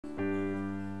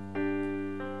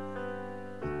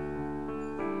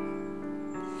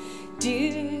Do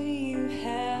you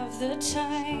have the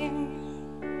time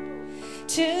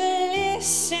to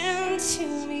listen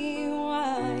to me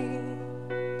whine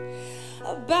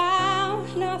about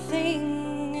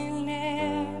nothing and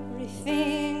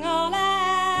everything all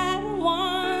at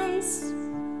once?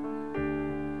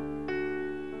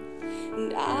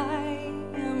 And I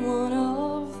am one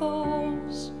of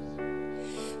those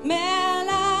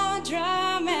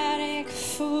melodramatic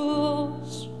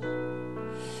fools,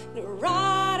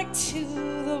 neurotic to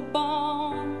the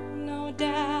bone, no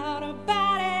doubt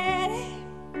about it.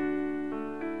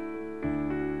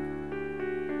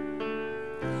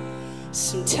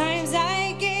 Sometimes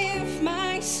I give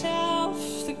myself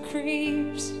the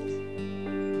creeps.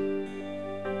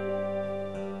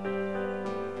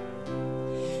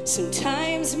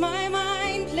 Sometimes my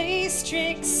mind plays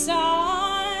tricks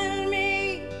on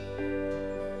me.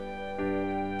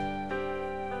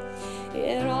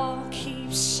 It all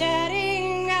keeps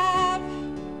adding up.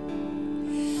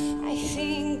 I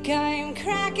think I'm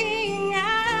cracking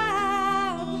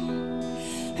up.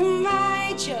 Am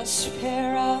I just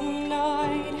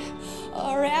paranoid,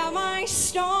 or am I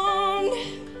stoned?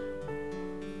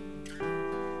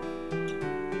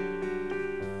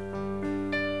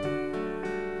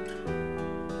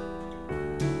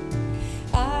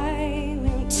 I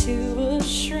went to a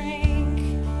shrink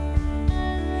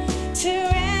to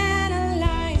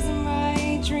analyze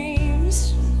my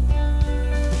dreams.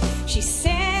 She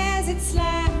says it's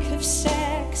lack of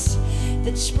sex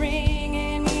that's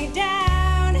bringing me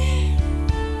down.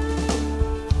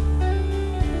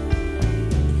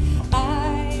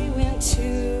 I went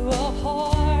to a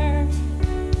whore.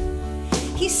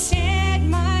 He said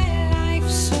my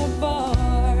life's a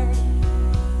bore.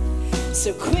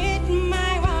 So quit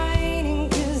my whining,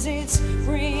 'cause it's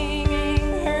bringing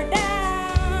her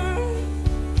down.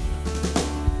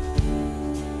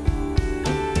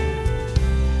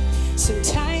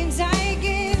 Sometimes I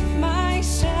give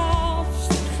myself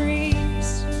the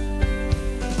creeps.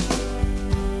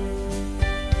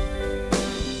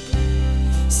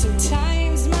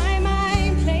 Sometimes my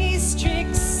mind plays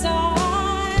tricks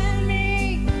on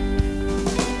me.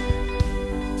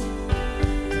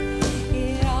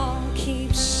 It all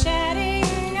keeps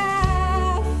adding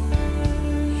up.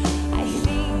 I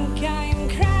think I'm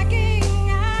cracking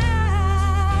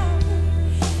up.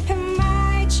 Am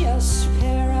I just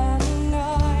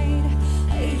paranoid?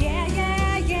 Yeah,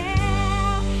 yeah, yeah.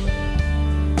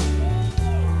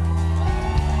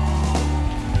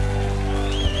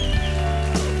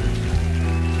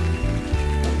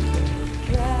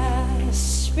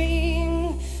 Grasping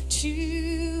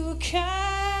to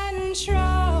control,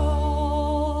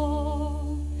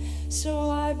 so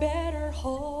I better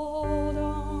hold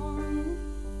on.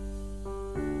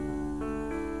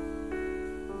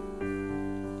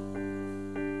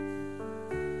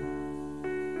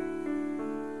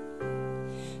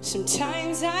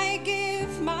 Sometimes I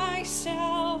give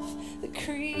myself the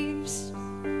creeps.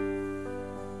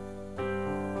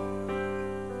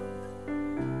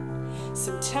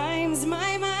 Sometimes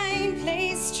my mind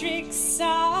plays tricks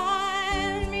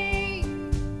on me.